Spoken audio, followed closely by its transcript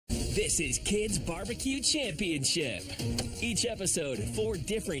This is Kids Barbecue Championship. Each episode, 4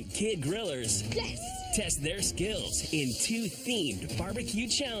 different kid grillers test their skills in 2 themed barbecue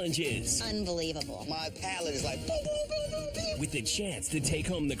challenges. Unbelievable. My palate is like boom, boom, boom, boom, boom. With the chance to take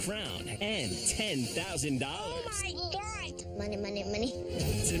home the crown and $10,000. Oh my God! Money, money, money.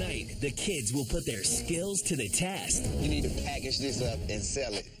 Tonight, the kids will put their skills to the test. You need to package this up and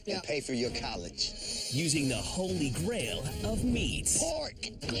sell it and pay for your college. Using the holy grail of meats. Pork!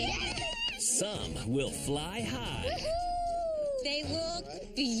 Some will fly high. They look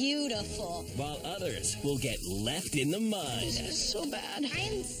beautiful. While others will get left in the mud. This is so bad. I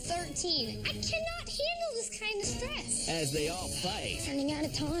am 13. I cannot handle this kind of stress. As they all fight Running out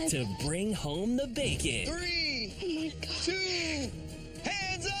of time. to bring home the bacon. 3, Oh my God. 2,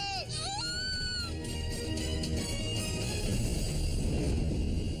 hands up!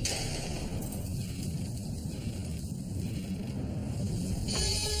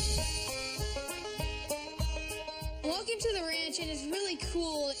 Walking to the ranch, and it's really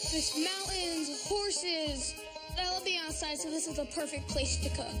cool. There's mountains, horses. I love being outside, so this is the perfect place to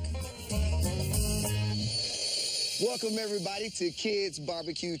cook. Welcome everybody to Kids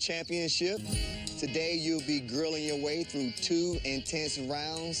Barbecue Championship. Today you'll be grilling your way through 2 intense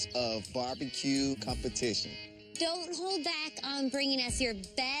rounds of barbecue competition. Don't hold back on bringing us your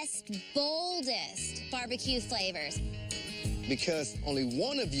best, boldest barbecue flavors. Because only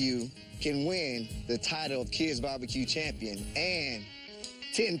one of you can win the title of Kids Barbecue Champion and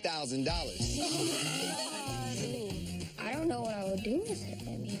 $10,000. I don't know what I would do with it.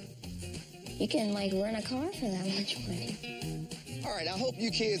 I mean, you can like rent a car for that much money. All right, I hope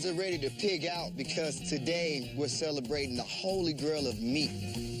you kids are ready to pig out because today we're celebrating the holy grail of meat.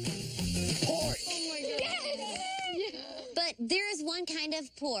 Pork! Oh my God. But there is one kind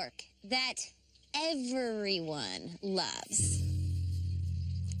of pork that everyone loves.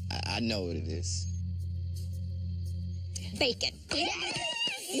 I know what it is. Bacon.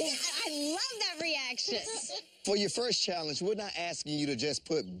 I love that reaction. For your first challenge, we're not asking you to just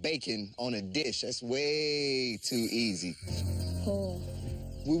put bacon on a dish. That's way too easy. Oh.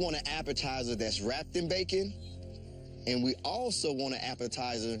 We want an appetizer that's wrapped in bacon, and we also want an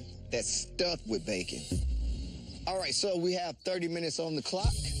appetizer that's stuffed with bacon. All right, so we have 30 minutes on the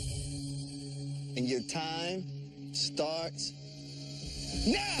clock, and your time starts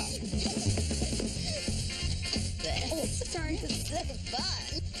now! Sorry, it's so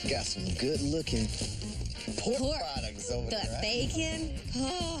fun. Got some good-looking pork products over The there. Right? bacon.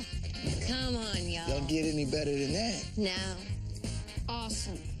 Oh, come on, y'all. Don't get any better than that. No.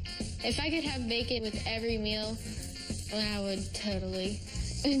 Awesome. If I could have bacon with every meal, then I would totally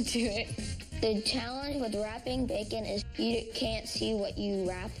do it. The challenge with wrapping bacon is you can't see what you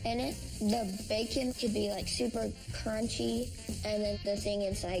wrap in it. The bacon could be like super crunchy, and then the thing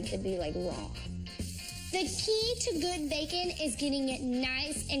inside could be like raw. The key to good bacon is getting it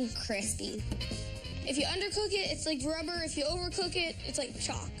nice and crispy. If you undercook it, it's like rubber. If you overcook it, it's like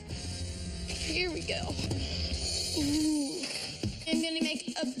chalk. Here we go. Ooh. I'm gonna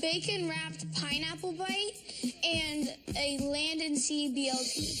make a bacon-wrapped pineapple bite and a land and sea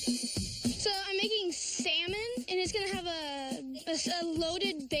BLT. So I'm making salmon, and it's gonna have a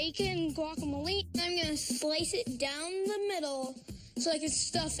loaded bacon guacamole. I'm gonna slice it down the middle so I can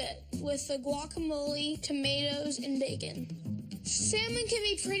stuff it with the guacamole, tomatoes, and bacon. Salmon can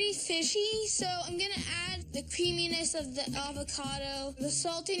be pretty fishy, so I'm gonna add the creaminess of the avocado, the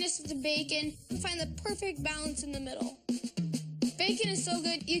saltiness of the bacon, and find the perfect balance in the middle. Bacon is so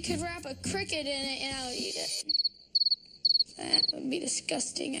good, you could wrap a cricket in it and I would eat it. That would be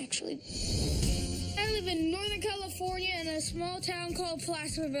disgusting, actually. I live in Northern California in a small town called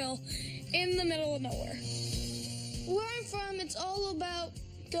Placerville in the middle of nowhere. Where I'm from, it's all about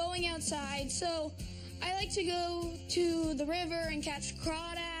going outside, so I like to go to the river and catch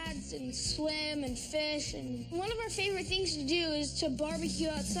crawdads and swim and fish. And one of our favorite things to do is to barbecue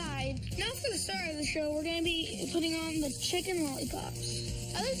outside. Now for the start of the show, we're going to be putting on the chicken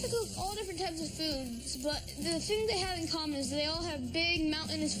lollipops. I like to cook all different types of foods, but the thing they have in common is they all have big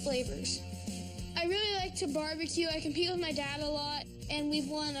mountainous flavors. I really like to barbecue. I compete with my dad a lot, and we've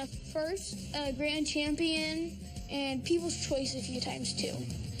won a first grand champion and People's Choice a few times too.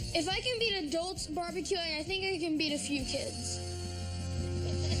 If I can beat adults barbecuing, I think I can beat a few kids.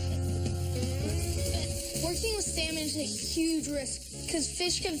 Working with salmon is a huge risk because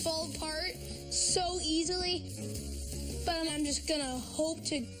fish can fall apart so easily, but I'm just gonna hope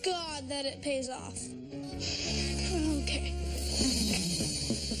to God that it pays off. Okay.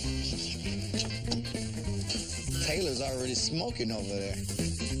 Taylor's already smoking over there.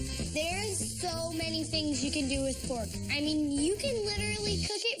 There's so many things you can do with pork. I mean, you can literally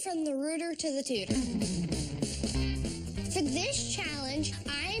cook it from the rooter to the tutor. For this challenge,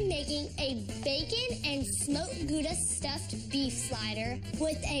 I am making a bacon and smoked Gouda stuffed beef slider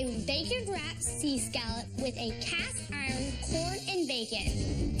with a bacon-wrapped sea scallop with a cast iron corn and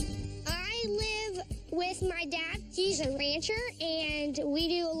bacon. I live with my dad. He's a rancher, and we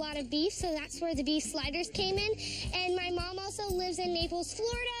do a lot of beef, so that's where the beef sliders came in. And my mom also lives in Naples,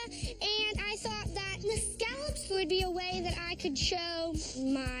 Florida, and I thought that the scallops would be a way that I could show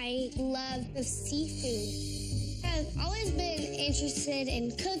my love of seafood. I've always been interested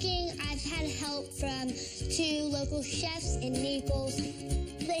in cooking. I've had help from 2 local chefs in Naples.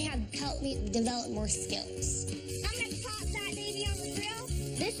 They have helped me develop more skills. I'm going to pop that baby on the grill.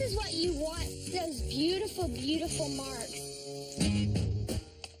 This is what you want, those beautiful, beautiful marks.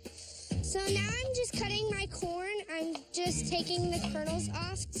 So now I'm just cutting my corn. I'm just taking the kernels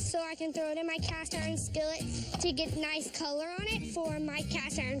off so I can throw it in my cast iron skillet to get nice color on it for my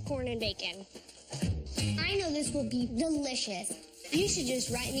cast iron corn and bacon. I know this will be delicious. You should just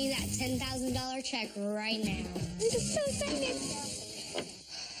write me that $10,000 check right now. I'm just so excited.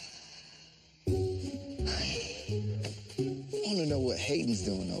 I want to know what Hayden's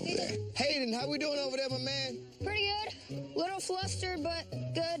doing over there. Hayden, how we doing over there, my man? Pretty good. Little flustered, but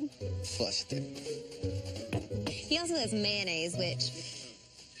good. Flustered. He also has mayonnaise, which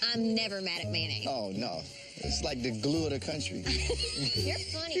I'm never mad at mayonnaise. Oh, no. It's like the glue of the country. You're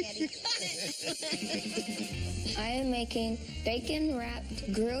funny, Eddie. I am making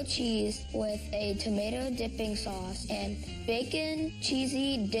bacon-wrapped grilled cheese with a tomato dipping sauce and bacon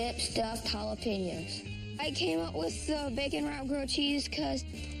cheesy dip stuffed jalapenos. I came up with the bacon-wrapped grilled cheese because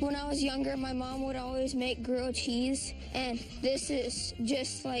when I was younger, my mom would always make grilled cheese, and this is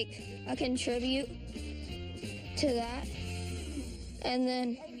just like a contribute to that. And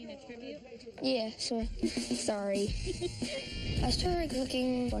then... Yeah, so, sorry. I started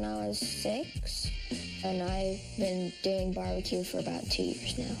cooking when I was 6, and I've been doing barbecue for about 2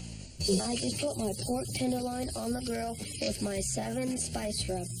 years now. I just put my pork tenderloin on the grill with my 7 spice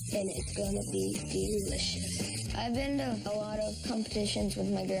rub, and it's gonna be delicious. I've been to a lot of competitions with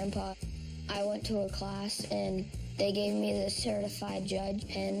my grandpa. I went to a class, and they gave me the certified judge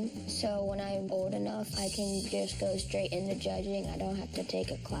pin, so when I'm old enough, I can just go straight into judging. I don't have to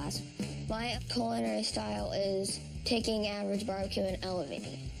take a class. My culinary style is taking average barbecue and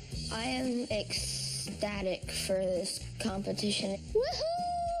elevating it. I am ecstatic for this competition.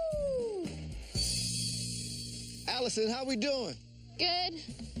 Woohoo! Allison, how we doing? Good.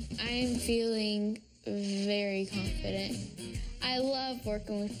 I'm feeling very confident. I love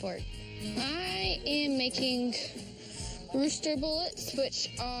working with pork. I am making rooster bullets, which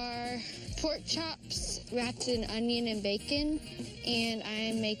are pork chops wrapped in onion and bacon, and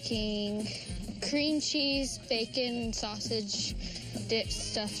I'm making cream cheese, bacon, sausage, dipped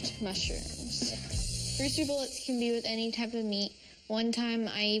stuffed mushrooms. Rooster bullets can be with any type of meat. One time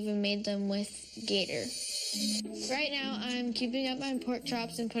I even made them with gator. Right now I'm cubing up my pork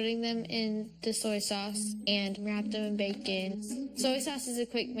chops and putting them in the soy sauce and wrap them in bacon. Soy sauce is a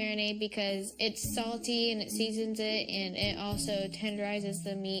quick marinade because it's salty and it seasons it, and it also tenderizes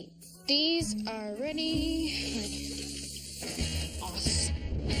the meat. These are ready. Awesome.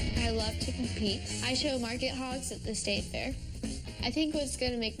 I love to compete. I show market hogs at the state fair. I think what's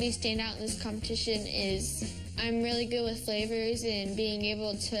going to make me stand out in this competition is I'm really good with flavors and being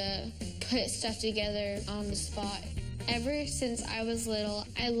able to put stuff together on the spot. Ever since I was little,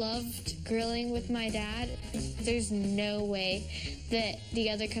 I loved grilling with my dad. There's no way that the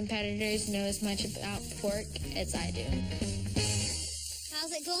other competitors know as much about pork as I do.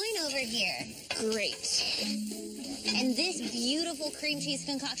 How's it going over here? Great. And this beautiful cream cheese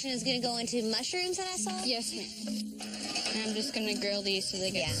concoction is going to go into mushrooms that I saw? Yes, ma'am. And I'm just going to grill these so they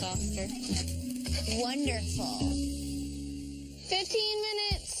get softer. Wonderful. 15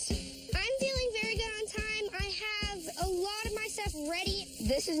 minutes. I'm feeling very good on time. I have a lot of my stuff ready.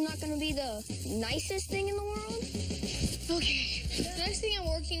 This is not going to be the nicest thing in the world. Okay. The next thing I'm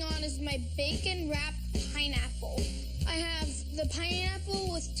working on is my bacon-wrapped pineapple. I have the pineapple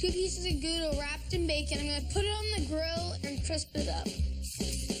with 2 pieces of Gouda wrapped in bacon. I'm going to put it on the grill and crisp it up.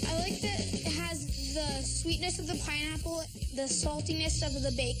 I like that it has the sweetness of the pineapple, the saltiness of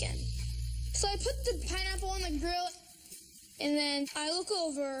the bacon. So I put the pineapple on the grill, and then I look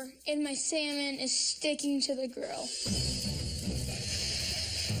over, and my salmon is sticking to the grill. I'm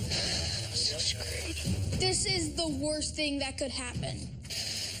so screwed. This is the worst thing that could happen.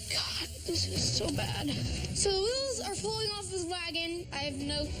 God, this is so bad. So the wheels are falling off this wagon. I have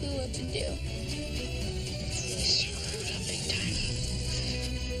no clue what to do. Screwed up big time.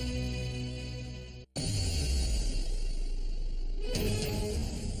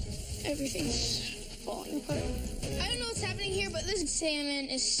 Everything's falling apart. I don't know what's happening here, but this salmon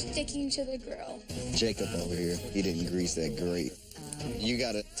is sticking to the grill. Jacob over here, he didn't grease that grate. You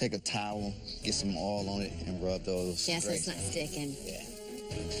gotta take a towel, get some oil on it, and rub those. Yeah, so it's not sticking. Yeah.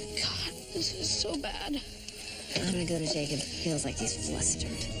 God, this is so bad. I'm gonna go to Jacob. Feels like he's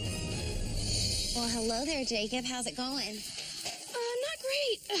flustered. Well, hello there, Jacob. How's it going? Not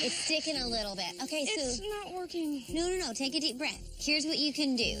great. It's sticking a little bit. Okay, so... It's not working. No. Take a deep breath. Here's what you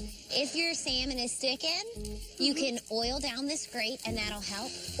can do. If your salmon is sticking, you can oil down this grate, and that'll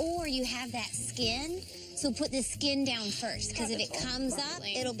help. Or you have that skin, so put the skin down first, because if it comes up,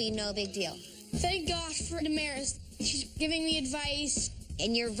 it'll be no big deal. Thank gosh for Damaris. She's giving me advice.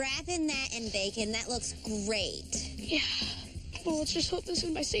 And you're wrapping that in bacon. That looks great. Yeah. Well, let's just hope this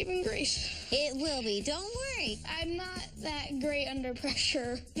is my saving grace. It will be. Don't worry. I'm not that great under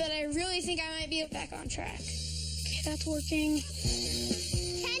pressure, but I really think I might be back on track. Okay, that's working.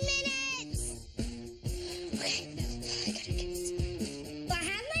 10 minutes! Okay. I gotta get this. I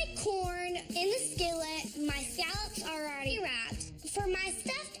have my corn in the skillet. My scallops are already wrapped. For my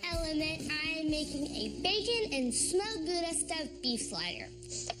stuffed element, I'm making a bacon and smoked Gouda stuffed beef slider.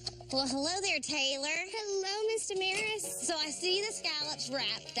 Well, hello there, Taylor. Hello, Miss Damaris. So I see the scallops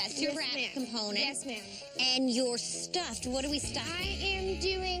wrapped. That's your wrap component. Yes, ma'am. And you're stuffed. What are we stuffing? I am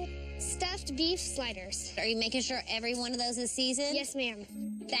doing stuffed beef sliders. Are you making sure every one of those is seasoned? Yes, ma'am.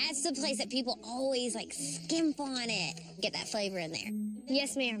 That's the place that people always like skimp on it. Get that flavor in there.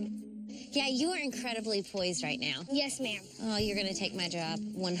 Yes, ma'am. Yeah, you are incredibly poised right now. Yes, ma'am. Oh, you're going to take my job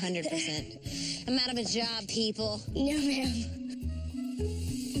 100%. I'm out of a job, people. No, ma'am.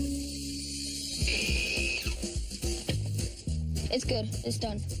 It's good. It's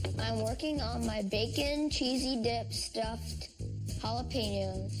done. I'm working on my bacon cheesy dip stuffed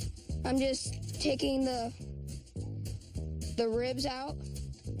jalapenos. I'm just taking the ribs out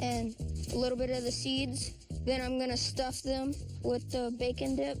and a little bit of the seeds. Then I'm gonna stuff them with the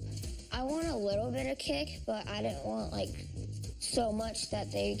bacon dip. I want a little bit of kick, but I didn't want like so much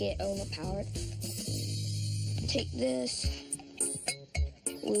that they get overpowered. Take this,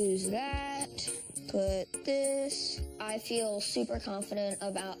 lose that, put this. I feel super confident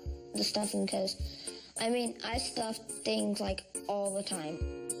about the stuffing because, I mean, I stuff things like all the time.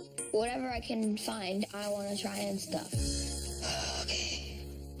 Whatever I can find, I want to try and stuff. Okay.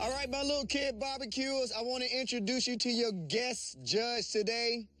 All right, my little kid barbecuers, I want to introduce you to your guest judge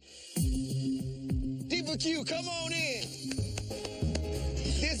today. BBQ, come on in.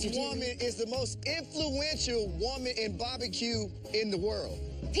 This woman is the most influential woman in barbecue in the world.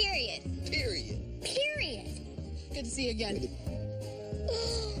 Period. Period. Good to see you again.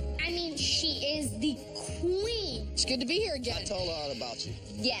 I mean, she is the queen. It's good to be here again. I told her all about you.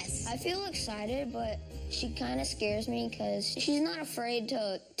 Yes. I feel excited, but she kind of scares me because she's not afraid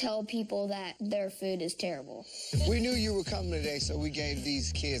to tell people that their food is terrible. We knew you were coming today, so we gave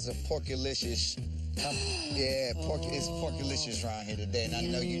these kids a Porkulicious. It's Porkulicious around here today, and I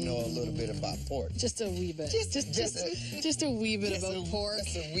know you know a little bit about pork. Just a wee bit. Just a wee bit about pork.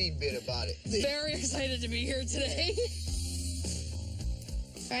 Just a wee bit about it. Very excited to be here today.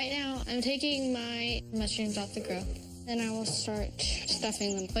 Right now, I'm taking my mushrooms off the grill. Then I will start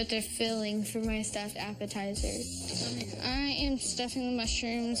stuffing them with the filling for my stuffed appetizers. I am stuffing the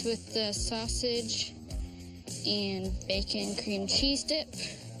mushrooms with the sausage and bacon cream cheese dip.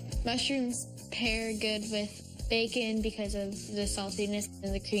 Mushrooms pair good with bacon because of the saltiness,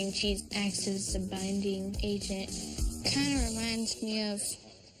 and the cream cheese acts as a binding agent. Kind of reminds me of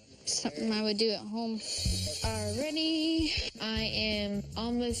something I would do at home. Already, I am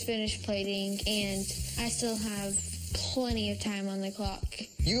almost finished plating, and I still have plenty of time on the clock.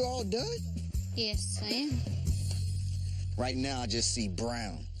 You all done? Yes, I am. Right now, I just see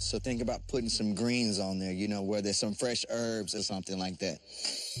brown. So think about putting some greens on there, you know, where there's some fresh herbs or something like that.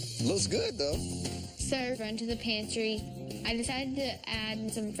 Looks good, though. So I run to the pantry. I decided to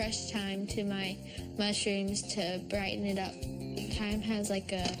add some fresh thyme to my mushrooms to brighten it up. Thyme has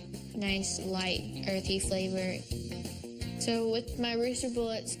like a nice, light, earthy flavor. So with my rooster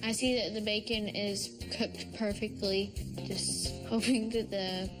bullets, I see that the bacon is cooked perfectly. Just hoping that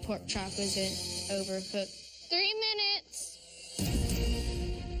the pork chop isn't overcooked. 3 minutes.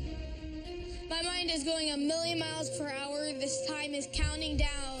 My mind is going a million miles per hour. This time is counting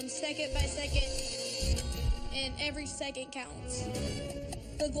down second by second, and every second counts.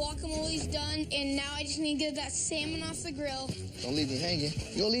 The guacamole's done, and now I just need to get that salmon off the grill. Don't leave me hanging.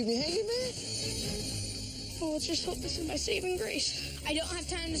 You gonna leave me hanging, man? Well, let's just hope this is my saving grace. I don't have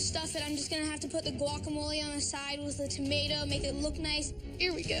time to stuff it. I'm just gonna have to put the guacamole on the side with the tomato, make it look nice.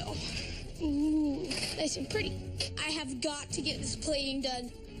 Here we go. Ooh, nice and pretty. I have got to get this plating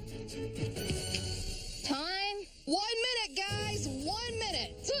done. Time. 1 minute, guys. 1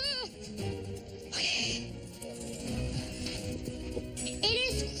 minute. It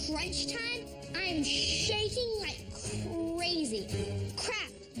is crunch time. I'm shaking like crazy.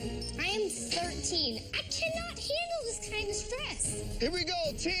 Crap. I am 13. I cannot handle this kind of stress. Here we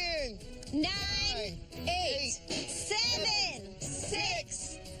go. 10, 9, 8, 7,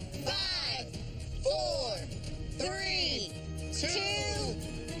 6, 5, 4, 3, 2,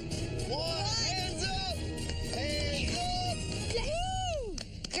 1. Hands up. Hands up. Woo!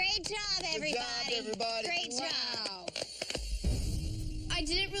 Great job, everybody. Good job, everybody. Great job. Wow. I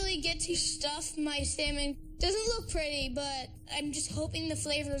didn't really get to stuff my salmon. Doesn't look pretty, but I'm just hoping the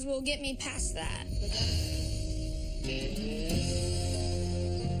flavors will get me past that.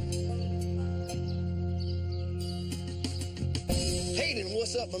 Hayden,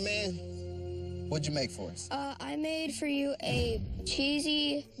 what's up, my man? What'd you make for us? I made for you a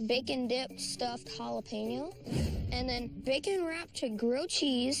cheesy bacon dip stuffed jalapeno, and then bacon wrapped grilled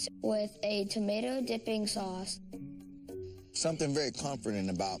cheese with a tomato dipping sauce. Something very comforting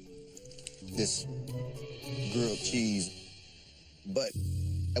about this grilled cheese, but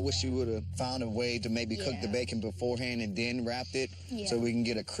I wish you would have found a way to maybe cook the bacon beforehand and then wrapped it so we can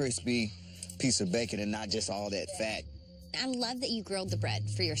get a crispy piece of bacon and not just all that fat. I love that you grilled the bread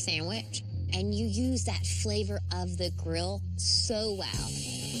for your sandwich, and you use that flavor of the grill so well.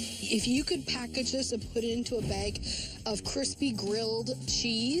 If you could package this and put it into a bag of crispy grilled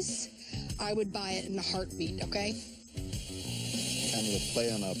cheese, I would buy it in a heartbeat, okay? Kind of a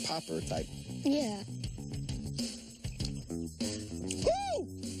play on a popper type. Yeah. Woo!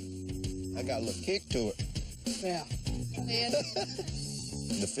 I got a little kick to it. Yeah. And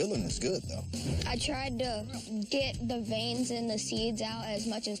The filling is good, though. I tried to get the veins and the seeds out as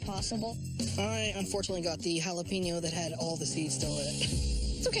much as possible. I unfortunately got the jalapeno that had all the seeds still in it.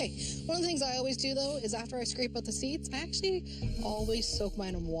 It's okay. One of the things I always do, though, is after I scrape out the seeds, I actually always soak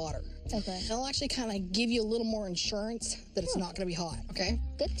mine in water. Okay. And I'll actually kind of give you a little more insurance that it's not going to be hot, okay?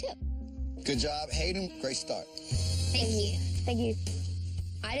 Good tip. Good job, Hayden. Great start. Thank you. Thank you.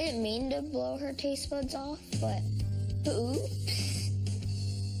 I didn't mean to blow her taste buds off, but oops.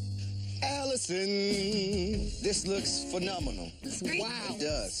 Allison, this looks phenomenal. Great. Wow. It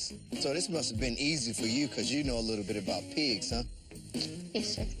does. So this must have been easy for you because you know a little bit about pigs, huh?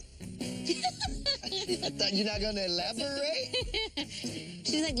 Yes, sir. I thought you're not going to elaborate.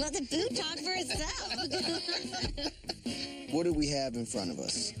 She's like, let the food talk for itself. What do we have in front of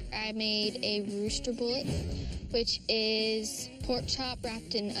us? I made a rooster bullet, which is pork chop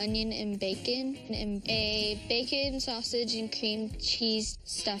wrapped in onion and bacon, and a bacon, sausage, and cream cheese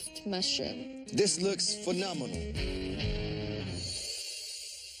stuffed mushroom. This looks phenomenal.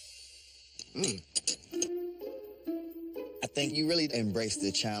 I think you really embraced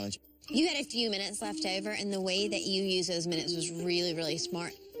the challenge. You had a few minutes left over, and the way that you used those minutes was really, really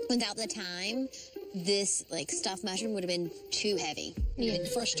smart. Without the time, this stuffed mushroom would have been too heavy. Yeah.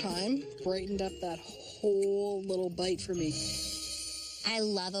 Fresh thyme brightened up that whole little bite for me. I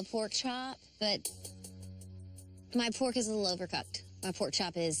love a pork chop, but my pork is a little overcooked. My pork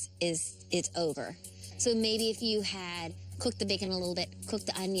chop it's over. So maybe if you had cooked the bacon a little bit, cooked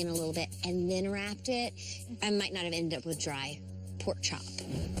the onion a little bit, and then wrapped it, I might not have ended up with dry pork chop.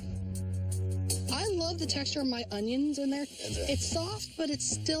 I love the texture of my onions in there. It's soft, but it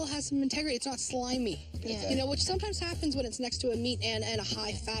still has some integrity. It's not slimy. Yeah. You know, which sometimes happens when it's next to a meat and a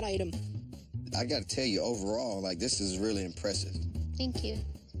high fat item. I got to tell you, overall, this is really impressive. Thank you.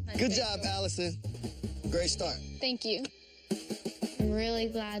 Good job, Allison. Great start. Thank you. I'm really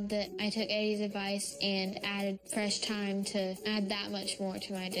glad that I took Eddie's advice and added fresh thyme to add that much more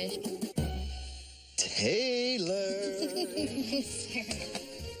to my dish. Taylor.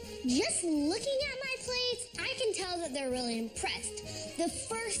 Just looking at my plates, I can tell that they're really impressed. The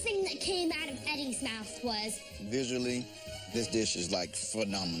first thing that came out of Eddie's mouth was, Visually, this dish is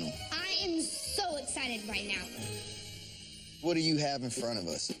phenomenal. I am so excited right now. What do you have in front of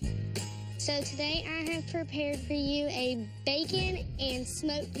us? So today I have prepared for you a bacon and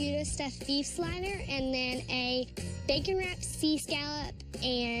smoked Gouda stuffed beef slider, and then a bacon wrapped sea scallop,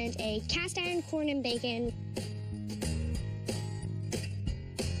 and a cast iron corn and bacon.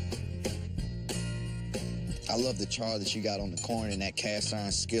 I love the char that you got on the corn in that cast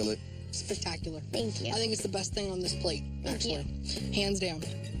iron skillet. Spectacular. Thank you. I think it's the best thing on this plate, actually. Hands down.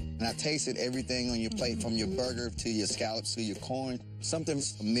 And I tasted everything on your plate, from your burger to your scallops to your corn.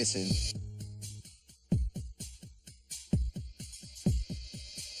 Something's missing.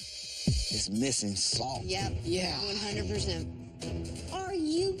 It's missing salt. Yep. Yeah. 100%. Are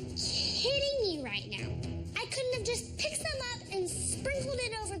you kidding me right now? I couldn't have just picked some up and sprinkled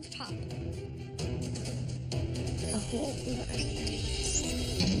it over at the top. A whole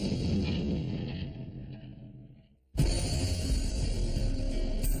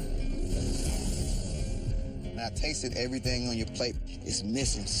I tasted everything on your plate. It's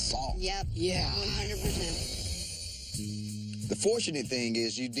missing salt. Yep. Yeah. 100%. The fortunate thing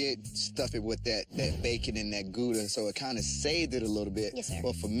is you did stuff it with that bacon and that Gouda, so it kind of saved it a little bit. Yes, sir.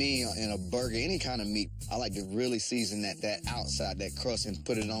 But for me, in a burger, any kind of meat, I like to really season that outside, that crust, and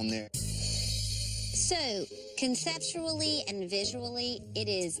put it on there. So, conceptually and visually, it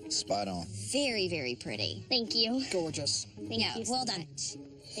is Spot on. very, very pretty. Thank you. Gorgeous. Thank Yeah, you so well done. much.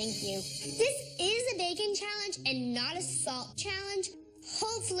 Thank you. This is a bacon challenge and not a salt challenge.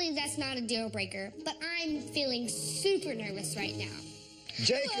 Hopefully that's not a deal breaker, but I'm feeling super nervous right now.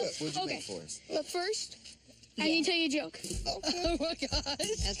 Jacob, what'd you make for us? But first, I need to tell you a joke. Oh my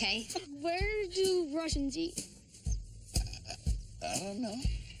gosh. Okay. Where do Russians eat? I don't know.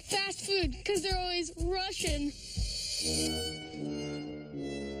 Fast food, because they're always Russian.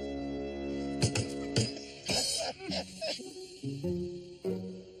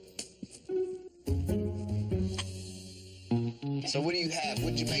 So what do you have?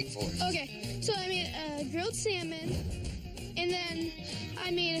 What'd you make for us? Okay, so I made grilled salmon, and then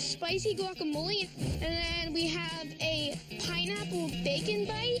I made a spicy guacamole, and then we have a pineapple bacon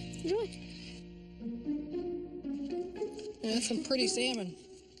bite. Enjoy. Yeah, that's some pretty salmon.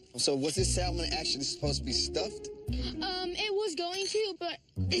 So was this salmon actually supposed to be stuffed? It was going to, but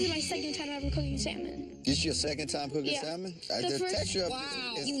this is my second time ever cooking salmon. This is your second time cooking Yeah. salmon? The first- texture of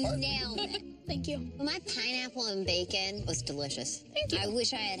Wow. it is You perfect. nailed it. Thank you. My pineapple and bacon was delicious. Thank you. I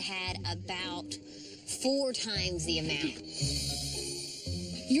wish I had about 4 times the amount.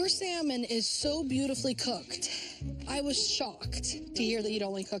 Your salmon is so beautifully cooked. I was shocked to hear that you'd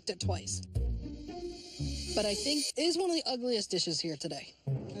only cooked it twice. But I think it is one of the ugliest dishes here today.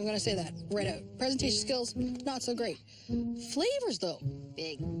 I'm going to say that right out. Presentation skills, not so great. Flavors, though,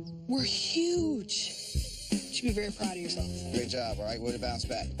 Big. were huge. You should be very proud of yourself. Great job, all right? Way to bounce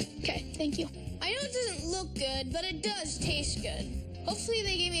back. Okay, thank you. I know it doesn't look good, but it does taste good. Hopefully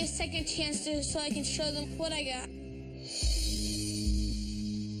they gave me a second chance so I can show them what I got.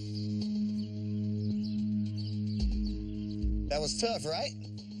 That was tough, right?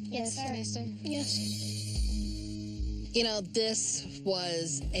 Yes, sir. Yes. You know, this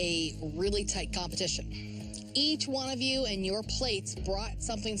was a really tight competition. Each one of you and your plates brought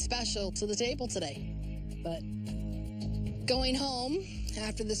something special to the table today. But going home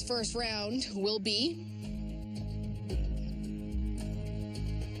after this first round will be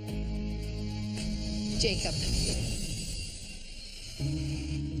Jacob.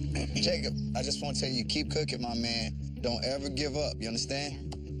 Jacob, I just want to tell you, keep cooking, my man. Don't ever give up, you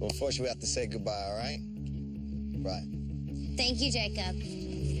understand? But unfortunately, we have to say goodbye, all right? Right. Thank you, Jacob.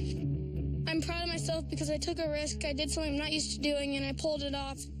 I'm proud of myself because I took a risk. I did something I'm not used to doing, and I pulled it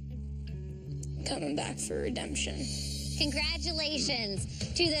off. Coming back for redemption. Congratulations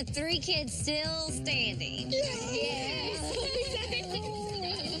to the 3 kids still standing.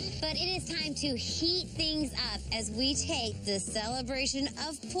 But it is time to heat things up as we take the celebration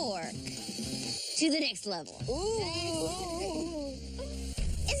of pork to the next level. Ooh.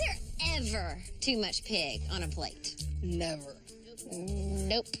 Is there ever too much pig on a plate? Never.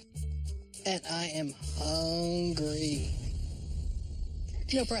 Nope. And I am hungry.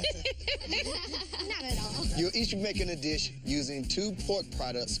 No pressure. Not at all. You'll each be making a dish using 2 pork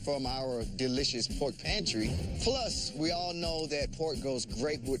products from our delicious pork pantry. Plus, we all know that pork goes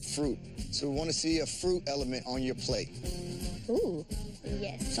great with fruit. So we want to see a fruit element on your plate. Ooh,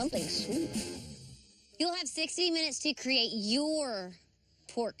 yes, something sweet. You'll have 60 minutes to create your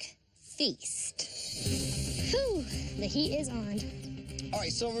pork feast. Whew, the heat is on. All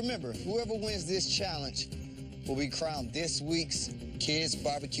right, so remember, whoever wins this challenge will be crowned this week's Kids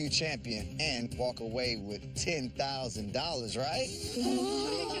Barbecue Champion and walk away with $10,000, right?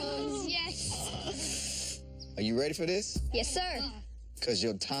 Oh, yes. Are you ready for this? Yes, sir. Because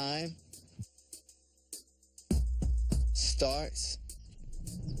your time starts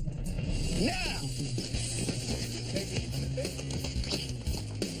now.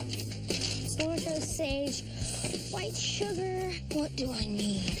 Sourdough, sage, white sugar. What do I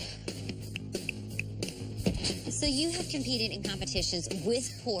need? So you have competed in competitions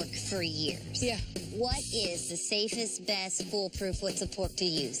with pork for years. Yeah. What is the safest, best, foolproof what's of pork to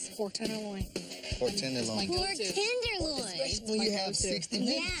use? Pork tenderloin. Pork tenderloin. Go Pork to. tenderloin. When you have 60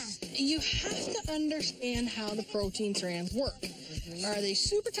 minutes. Yeah. You have to understand how the protein strands work. Are they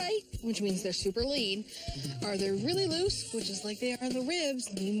super tight, which means they're super lean? Are they really loose, which is like they are the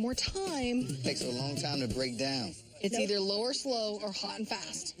ribs, need more time? Takes a long time to break down. It's either low or slow or hot and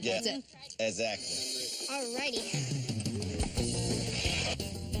fast. Yeah, That's it. exactly. Alrighty.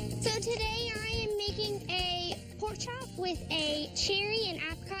 So today I am making a pork chop with a cherry and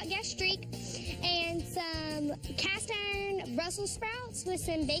apricot gastrique and some cast iron Brussels sprouts with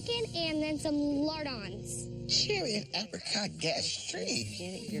some bacon and then some lardons. Cherry and apricot gastrique.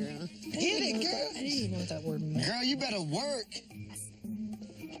 Get it, girl. Get it, girl. I didn't even know what that word meant. Girl, you better work.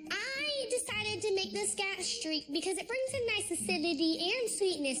 I decided to make this gastrique because it brings a nice acidity and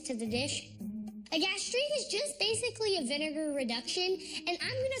sweetness to the dish. A gastrique is just basically a vinegar reduction, and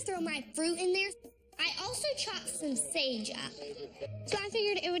I'm gonna throw my fruit in there. I also chopped some sage up, so I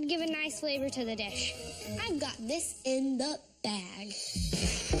figured it would give a nice flavor to the dish. I've got this in the bag.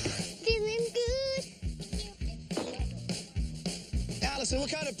 Feeling good. Allison,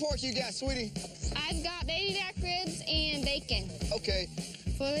 what kind of pork you got, sweetie? I've got baby back ribs and bacon. Okay.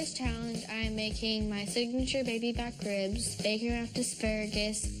 For this challenge, I am making my signature baby back ribs, bacon wrapped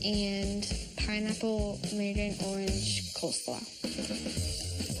asparagus, and pineapple mandarin orange coleslaw.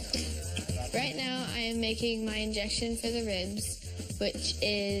 Right now, I am making my injection for the ribs, which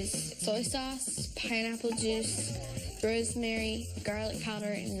is soy sauce, pineapple juice, rosemary, garlic powder,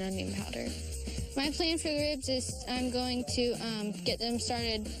 and onion powder. My plan for the ribs is I'm going to get them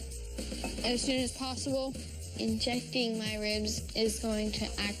started as soon as possible. Injecting my ribs is going to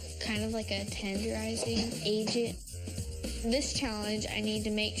act kind of like a tenderizing agent. This challenge, I need to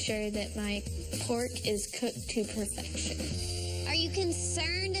make sure that my pork is cooked to perfection. Are you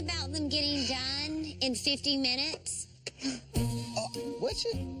concerned about them getting done in 50 minutes?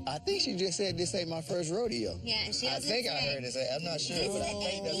 I think she just said this ain't my first rodeo. Yeah, she I doesn't think I say. heard it say. I'm not sure. This is But I an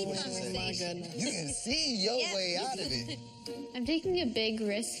think that's AP what she said. conversation. My goodness. You can see your way out of it. I'm taking a big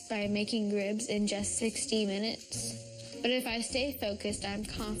risk by making ribs in just 60 minutes. But if I stay focused, I'm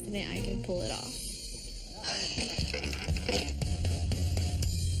confident I can pull it off.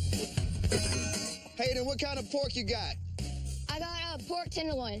 Hayden, what kind of pork you got? I got a pork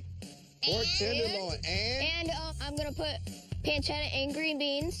tenderloin. Pork tenderloin. And? And I'm going to put pancetta and green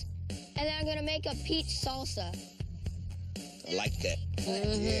beans. And then I'm going to make a peach salsa. I like that.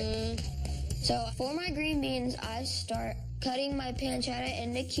 Yeah. So for my green beans, I start cutting my pancetta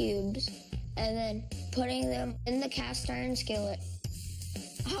into cubes and then putting them in the cast iron skillet.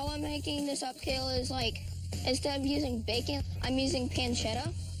 How I'm making this upscale is like, instead of using bacon, I'm using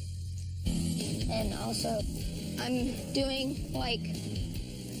pancetta. And also, I'm doing like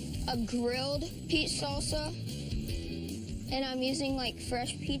a grilled peach salsa. And I'm using like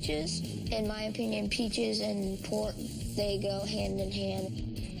fresh peaches. In my opinion, peaches and pork, they go hand in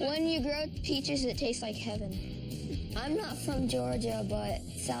hand. When you grow peaches, it tastes like heaven. I'm not from Georgia, but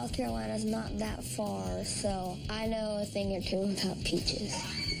South Carolina's not that far, so I know a thing or two about peaches.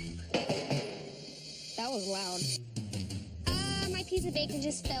 That was loud. My piece of bacon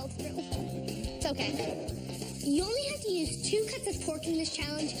just fell through. It's okay. You only have to use 2 cuts of pork in this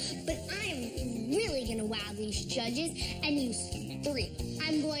challenge, but I'm really gonna wow these judges and use 3.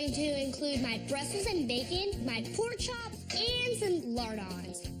 I'm going to include my Brussels and bacon, my pork chop, and some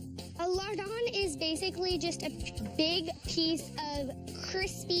lardons. A lardon is basically just a big piece of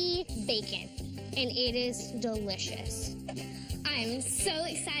crispy bacon, and it is delicious. I'm so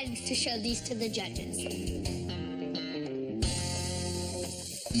excited to show these to the judges.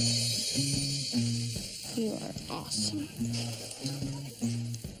 You are awesome.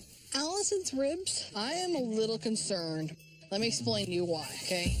 Allison's ribs, I am a little concerned. Let me explain to you why,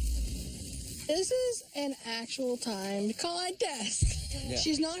 okay? This is an actual timed contest. Yeah.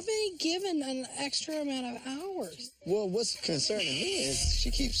 She's not being given an extra amount of hours. Well, what's concerning me is she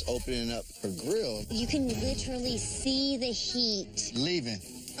keeps opening up her grill, You can literally see the heat. leaving.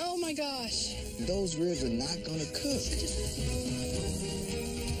 Oh my gosh. Those ribs are not gonna cook.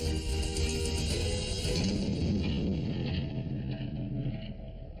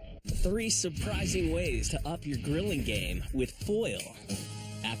 Three surprising ways to up your grilling game with foil.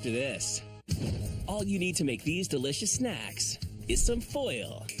 After this, all you need to make these delicious snacks is some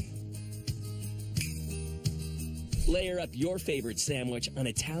foil. Layer up your favorite sandwich on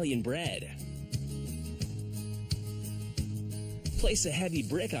Italian bread. Place a heavy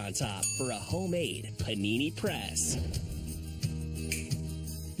brick on top for a homemade panini press.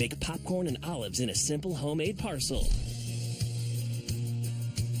 Make popcorn and olives in a simple homemade parcel.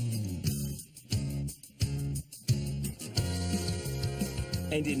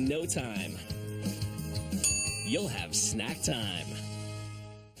 And in no time, you'll have snack time.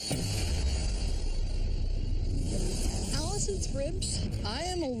 Allison's ribs, I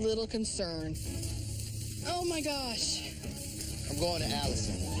am a little concerned. Oh my gosh. I'm going to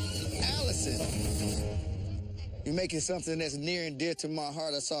Allison. Allison! You're making something that's near and dear to my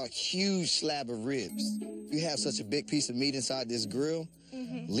heart. I saw a huge slab of ribs. You have such a big piece of meat inside this grill,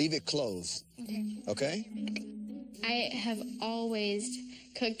 leave it closed, okay? I have always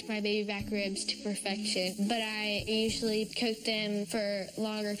cooked my baby back ribs to perfection, but I usually cook them for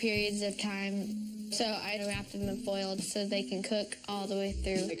longer periods of time. So I wrap them in foil so they can cook all the way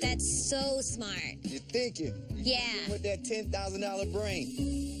through. That's so smart. You're thinking. Yeah. With that $10,000 brain.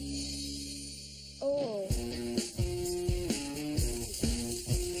 Oh.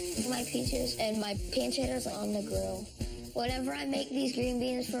 My peaches and my pancettas on the grill. Whenever I make these green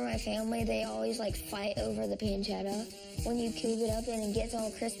beans for my family, they always like fight over the pancetta. When you cube it up and it gets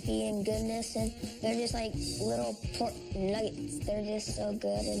all crispy and goodness, and they're just like little pork nuggets. They're just so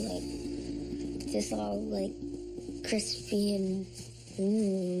good and like just all like crispy and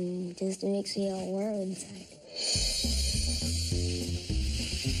just makes me all warm inside.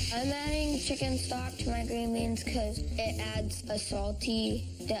 I'm adding chicken stock to my green beans because it adds a salty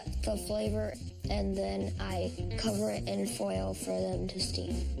depth of flavor, and then I cover it in foil for them to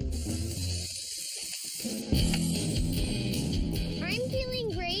steam. I'm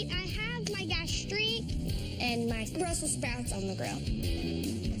feeling great. I have my gastrique and my Brussels sprouts on the grill.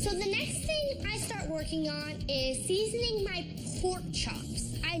 So the next thing I start working on is seasoning my pork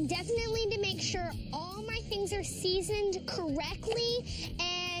chops. I definitely need to make sure all my things are seasoned correctly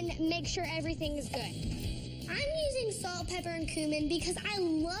and make sure everything is good. I'm using salt, pepper, and cumin because I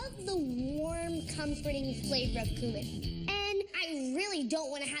love the warm, comforting flavor of cumin. And I really don't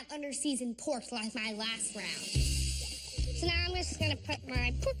want to have under-seasoned pork like my last round. So now I'm just going to put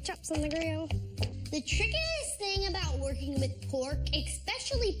my pork chops on the grill. The trickiest thing about working with pork,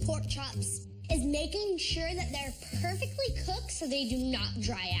 especially pork chops, is making sure that they're perfectly cooked so they do not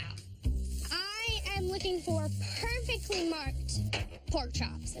dry out. I am looking for perfectly marked pork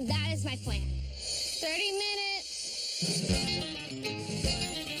chops. That is my plan. 30 minutes.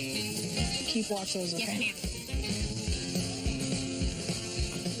 Keep watch those, okay? Yes,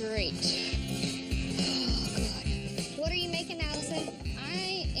 ma'am. Great. Oh, God. What are you making, Allison?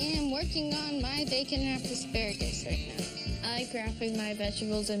 I am working on my bacon-wrapped asparagus right now. I like wrapping my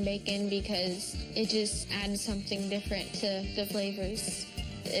vegetables in bacon because it just adds something different to the flavors.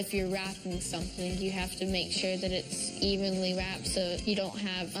 If you're wrapping something, you have to make sure that it's evenly wrapped so you don't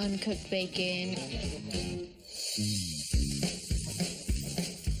have uncooked bacon.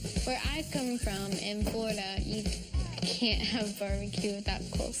 Where I come from in Florida, you can't have barbecue without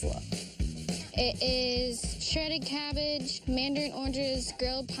coleslaw. It is shredded cabbage, mandarin oranges,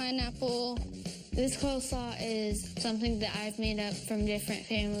 grilled pineapple. This coleslaw is something that I've made up from different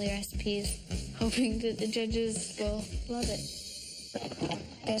family recipes, hoping that the judges will love it.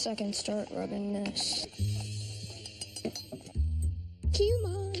 Guess I can start rubbing this.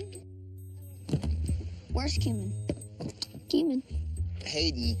 Cumin. Where's cumin? Cumin.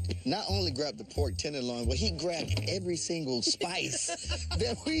 Hayden not only grabbed the pork tenderloin, but he grabbed every single spice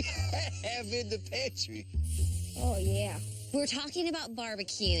that we have in the pantry. Oh, yeah. We're talking about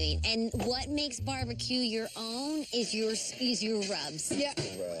barbecuing, and what makes barbecue your own is your rubs. Yeah.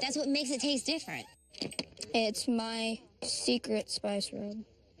 That's what makes it taste different. It's my secret spice rub,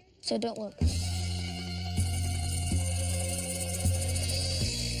 so don't look.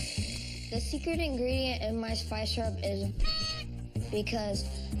 The secret ingredient in my spice rub is because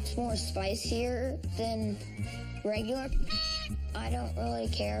it's more spicier than regular. I don't really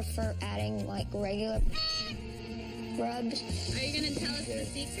care for adding like regular rubs. Are you going to tell us the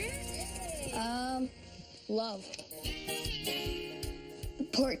secret? Love.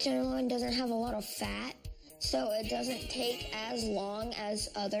 Pork tenderloin doesn't have a lot of fat, so it doesn't take as long as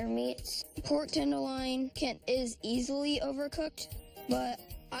other meats. Pork tenderloin is easily overcooked, but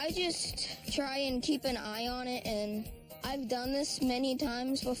I just try and keep an eye on it, and I've done this many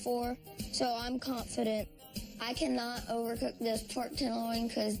times before, so I'm confident. I cannot overcook this pork tenderloin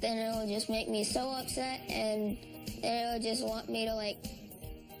because then it'll just make me so upset, and it'll just want me to like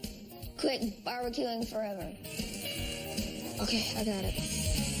quit barbecuing forever. Okay, I got it.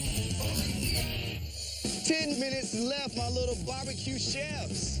 10 minutes left, my little barbecue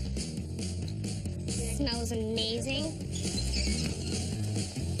chefs. Smells amazing.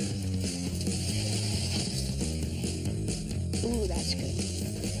 Ooh, that's good.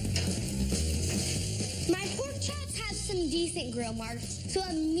 My pork chops have some decent grill marks, so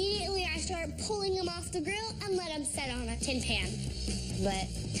immediately I start pulling them off the grill and let them set on a tin pan. But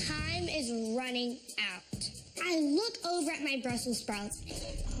time is running out. I look over at my Brussels sprouts.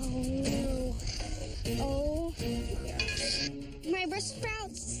 Oh no. Oh. My Brussels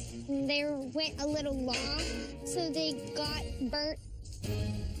sprouts, they went a little long, so they got burnt.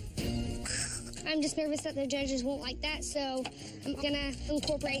 I'm just nervous that the judges won't like that, so I'm gonna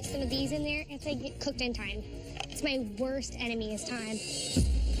incorporate some of these in there if they get cooked in time. It's my worst enemy is time.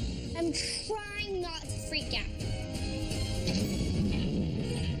 I'm trying not to freak out.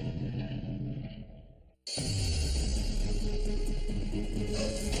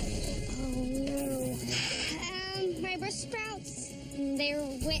 Oh no. My Brussels sprouts, they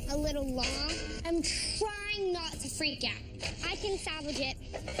went a little long. I'm trying not to freak out. I can salvage it.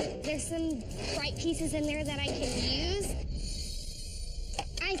 There's some bright pieces in there that I can use.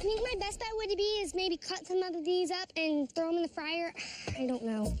 I think my best bet would be is maybe cut some of these up and throw them in the fryer. I don't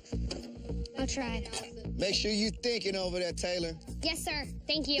know. I'll try. Make sure you're thinking over there, Taylor. Yes, sir.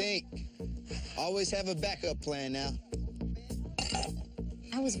 Thank you. Think. Always have a backup plan now.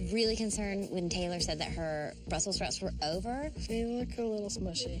 I was really concerned when Taylor said that her Brussels sprouts were over. They look a little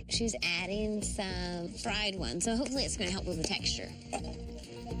smushy. She's adding some fried ones, so hopefully it's going to help with the texture.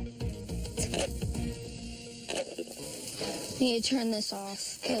 Need to turn this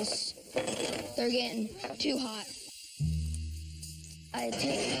off because they're getting too hot. I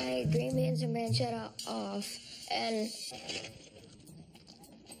take my green beans and pancetta off, and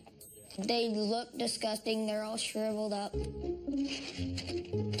they look disgusting. They're all shriveled up.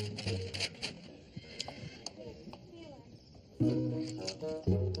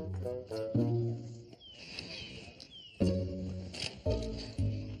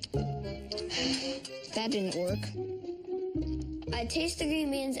 That didn't work. I taste the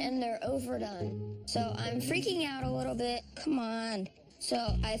green beans and they're overdone. So I'm freaking out a little bit. Come on. So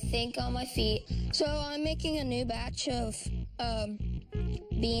I think on my feet. So I'm making a new batch of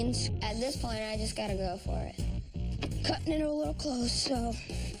beans. At this point, I just gotta go for it. Cutting it a little close, so.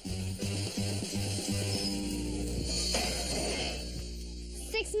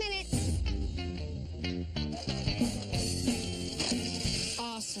 6 minutes.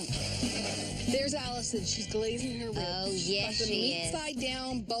 Awesome. There's Allison. She's glazing her ribs. Oh, yes, Got the she meat is. side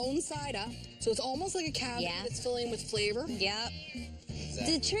down, bone side up. So it's almost like a cavity Yeah. that's filling with flavor. Yep.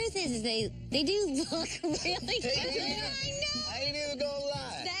 The truth is they do look really good. I ain't even gonna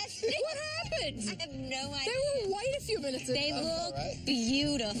lie. That's What happened? I have no They idea. were white a few minutes ago. They look right.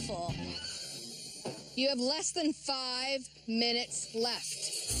 beautiful. You have less than 5 minutes left.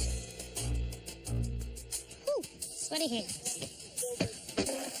 Whew, sweaty hands.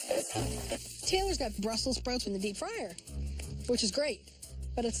 Taylor's got Brussels sprouts in the deep fryer, which is great.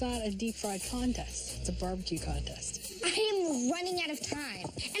 But it's not a deep fried contest. It's a barbecue contest. I am running out of time.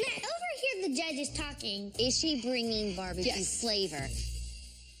 And I overhear the judges talking. Is she bringing barbecue Yes. flavor?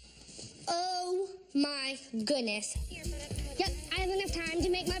 Oh my goodness. Yep, I have enough time to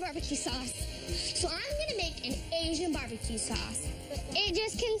make my barbecue sauce. So I'm gonna make an Asian barbecue sauce. It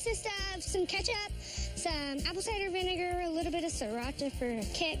just consists of some ketchup, some apple cider vinegar, a little bit of sriracha for a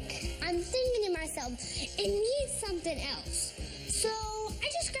kick. I'm thinking to myself, it needs something else. So I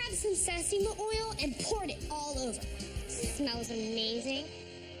just grabbed some sesame oil and poured it all over. Smells amazing.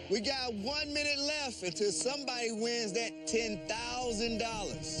 We got 1 minute left until somebody wins that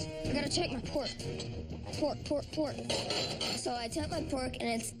 $10,000. I gotta check my pork. Pork. So I took my pork and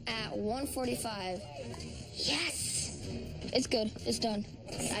it's at 145. Yes! It's good. It's done.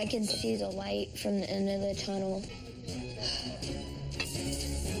 I can see the light from the end of the tunnel.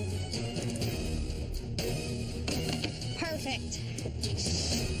 Perfect.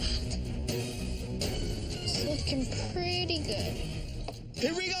 It's looking pretty good.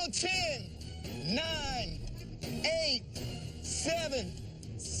 Here we go, 10, 9, 8, 7,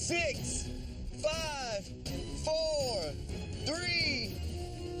 6, 5, 4, 3,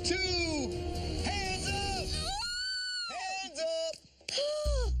 2, hands up! Hands up!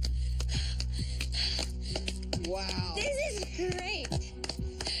 Wow. This is great.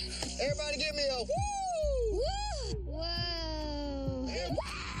 Everybody give me a woo! Whoa.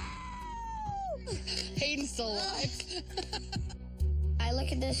 Hayden's still alive. I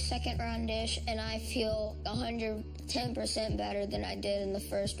look at this second round dish and I feel 110% better than I did in the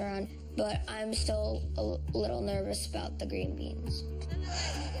first round, but I'm still a little nervous about the green beans.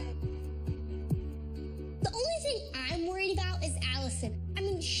 The only thing I'm worried about is Allison. I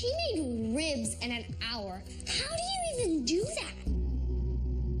mean, she made ribs in an hour. How do you even do that?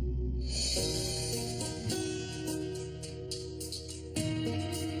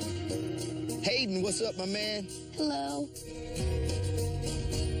 Hayden, what's up, my man? Hello.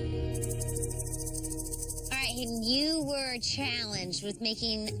 All right, Hayden, you were challenged with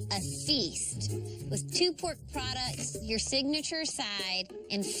making a feast with 2 pork products, your signature side,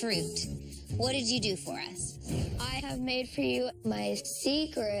 and fruit. What did you do for us? I have made for you my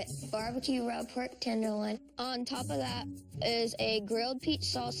secret barbecue rub pork tenderloin. On top of that is a grilled peach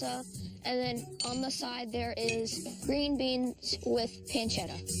salsa And then on the side there is green beans with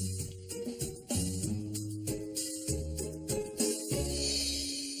pancetta.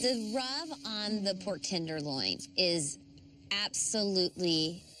 The rub on the pork tenderloin is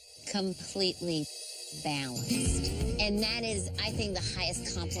absolutely, completely balanced. And that is, I think, the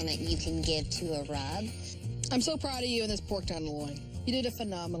highest compliment you can give to a rub. I'm so proud of you in this pork tenderloin. You did a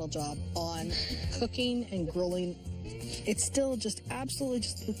phenomenal job on cooking and grilling. It's still just absolutely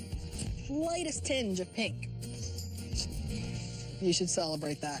just the slightest tinge of pink. You should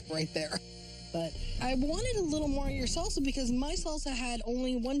celebrate that right there. But I wanted a little more of your salsa because my salsa had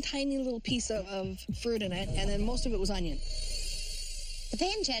only one tiny little piece of fruit in it, and then most of it was onion. The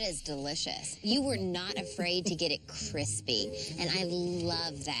pancetta is delicious. You were not afraid to get it crispy, and I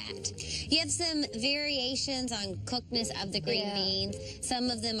love that. You have some variations on cookedness of the green beans. Some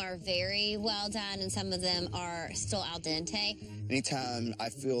of them are very well done, and some of them are still al dente. Anytime I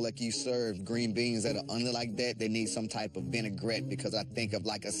feel like you serve green beans that are under like that, they need some type of vinaigrette because I think of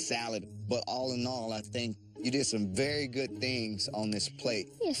like a salad. But all in all, I think you did some very good things on this plate.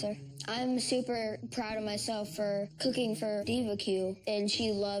 Yes, sir. I'm super proud of myself for cooking for BBQ, and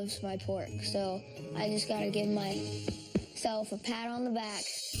she loves my pork. So I just got to give myself a pat on the back.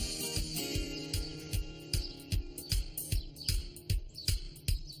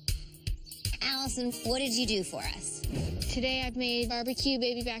 Allison, what did you do for us? Today I've made barbecue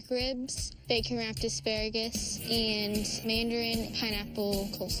baby back ribs, bacon wrapped asparagus, and mandarin pineapple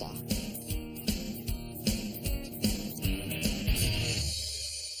coleslaw.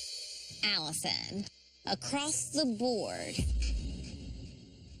 Allison, across the board,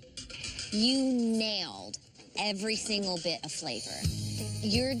 you nailed every single bit of flavor.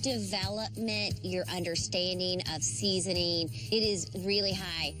 Your development, your understanding of seasoning, it is really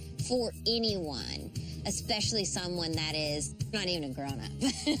high for anyone, especially someone that is not even a grown-up.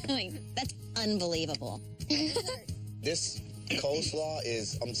 Like, that's unbelievable. This coleslaw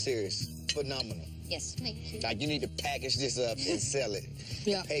is, I'm serious, phenomenal. Yes, thank you. Like, you need to package this up and sell it.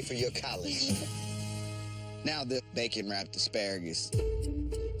 Yeah. Pay for your college. Now the bacon wrapped asparagus.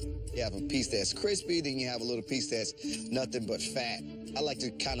 You have a piece that's crispy, then you have a little piece that's nothing but fat. I like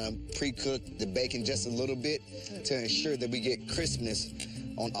to kind of pre-cook the bacon just a little bit to ensure that we get crispness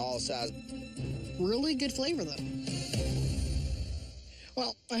on all sides. Really good flavor, though.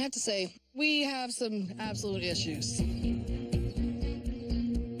 Well, I have to say, we have some absolute issues.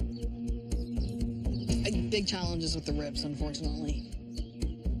 Big challenges with the ribs, unfortunately.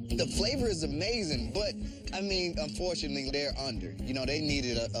 The flavor is amazing, but, I mean, unfortunately, they're under. You know, they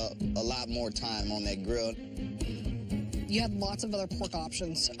needed a lot more time on that grill. You had lots of other pork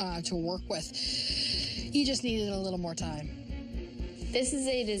options to work with. You just needed a little more time. This is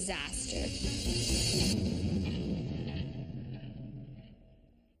a disaster.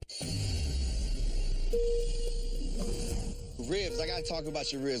 Ribs, I gotta talk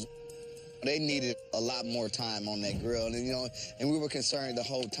about your ribs. They needed a lot more time on that grill, and you know, and we were concerned the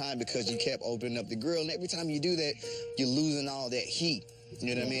whole time because you kept opening up the grill, and every time you do that, you're losing all that heat.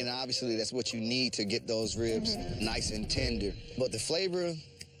 You know what I mean? And obviously, that's what you need to get those ribs nice and tender. But the flavor,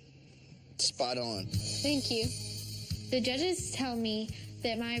 spot on. Thank you. The judges tell me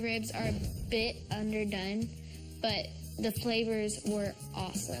that my ribs are a bit underdone, but the flavors were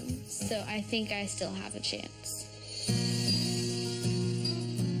awesome. So I think I still have a chance.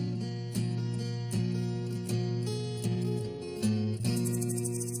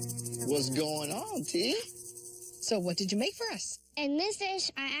 What's going on, T? So what did you make for us? In this dish,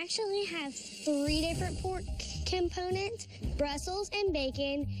 I actually have 3 different pork components: Brussels and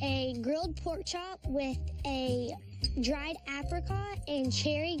bacon, a grilled pork chop with a dried apricot and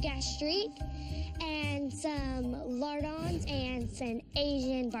cherry gastrique, and some lardons and some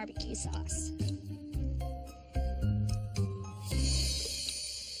Asian barbecue sauce.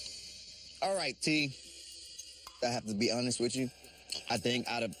 All right, T. I have to be honest with you. I think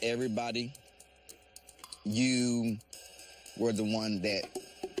out of everybody, you were the one that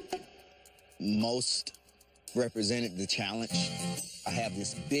most represented the challenge. I have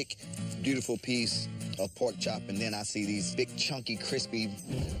this big, beautiful piece of pork chop, and then I see these big, chunky, crispy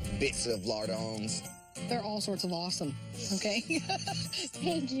bits of lardons. They're all sorts of awesome, okay?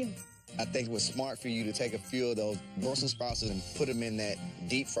 Thank you. I think it was smart for you to take a few of those Brussels sprouts and put them in that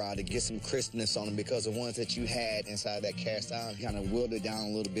deep fry to get some crispness on them, because the ones that you had inside that cast iron kind of wilted down a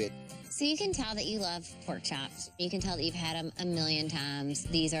little bit. So you can tell that you love pork chops. You can tell that you've had them a million times.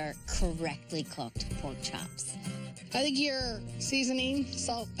 These are correctly cooked pork chops. I think your seasoning,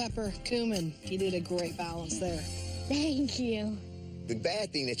 salt, pepper, cumin, you did a great balance there. Thank you. The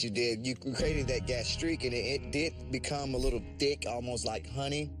bad thing that you did, you created that gastrique, and it did become a little thick, almost like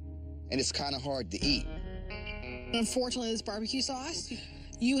honey. and it's kind of hard to eat. Unfortunately, this barbecue sauce,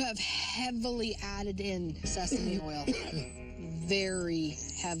 you have heavily added in sesame oil. Very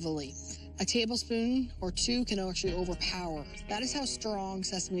heavily. A tablespoon or two can actually overpower. That is how strong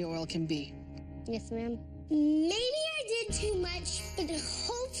sesame oil can be. Yes, ma'am. Maybe I did too much, but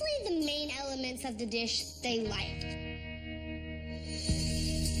hopefully the main elements of the dish they liked.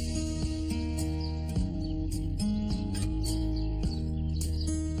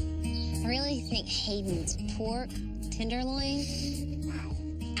 I really think Hayden's pork tenderloin,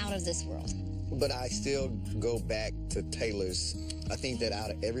 out of this world. But I still go back to Taylor's. I think that out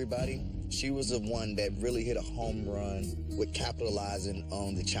of everybody, she was the one that really hit a home run with capitalizing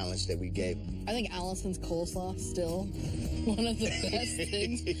on the challenge that we gave her. I think Allison's coleslaw still one of the best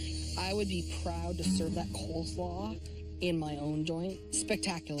things. I would be proud to serve that coleslaw in my own joint.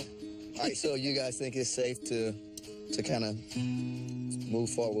 Spectacular. All right, so you guys think it's safe to kind of move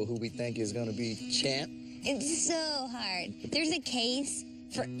forward with who we think is going to be champ? It's so hard. There's a case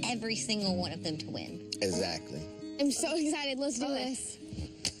for every single one of them to win. Exactly. I'm so excited. Let's do this.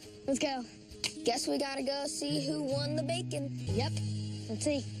 Let's go. Guess we gotta go see who won the bacon. Yep. Let's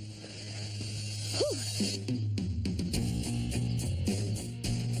see.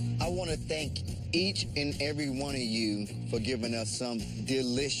 I want to thank each and every one of you for giving us some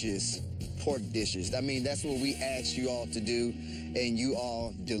delicious pork dishes. I mean, that's what we asked you all to do, and you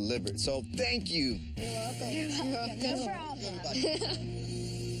all delivered. So thank you. No problem.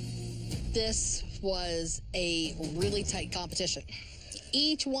 This was a really tight competition.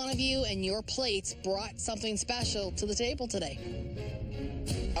 Each one of you and your plates brought something special to the table today.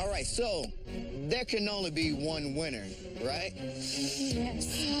 All right, so there can only be one winner, right?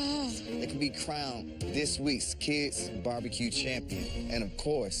 Yes. That can be crowned this week's Kids Barbecue Champion. And of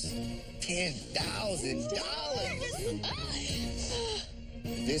course,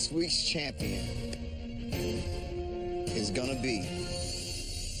 $10,000. This week's champion is gonna be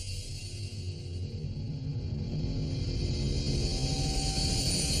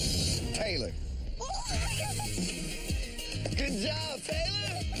Taylor. Good job,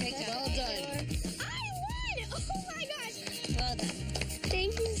 Taylor. Well done. I won! Oh my gosh! Well done.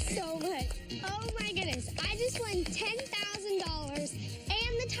 Thank you so much. Oh my goodness. I just won $10,000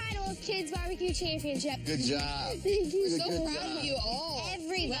 and the title of Kids Barbecue Championship. Good job. Thank you So so proud of you all.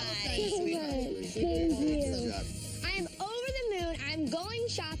 Everybody. much. Thank you. Good job. I am over the moon. I'm going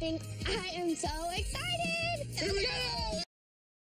shopping. I am so excited.